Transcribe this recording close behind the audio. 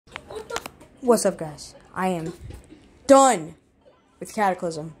What's up, guys? I am done with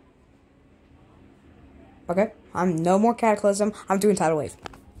Cataclysm. Okay? I'm no more Cataclysm. I'm doing Tidal Wave.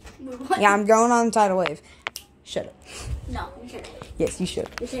 What? Yeah, I'm going on Tidal Wave. Shut up. No, you shut up. Yes, you should.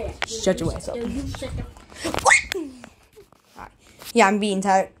 You shut up. Shut your ass up. No, you shut up. What? Alright. Yeah, I'm beating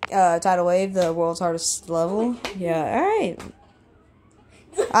Tidal Wave, the world's hardest level. Yeah, alright.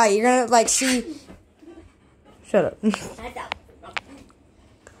 Alright, you're gonna, like, see... Shut up. Shut up.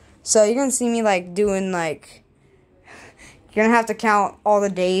 So, you're gonna see me, like, doing, like... You're gonna have to count all the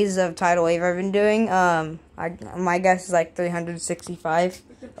days of Tidal Wave I've been doing. My guess is, like, 365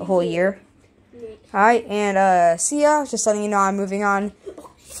 a whole year. Alright, and, see ya. Just letting you know I'm moving on.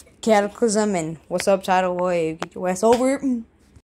 Cataclysm, and what's up, Tidal Wave? Get your ass over it.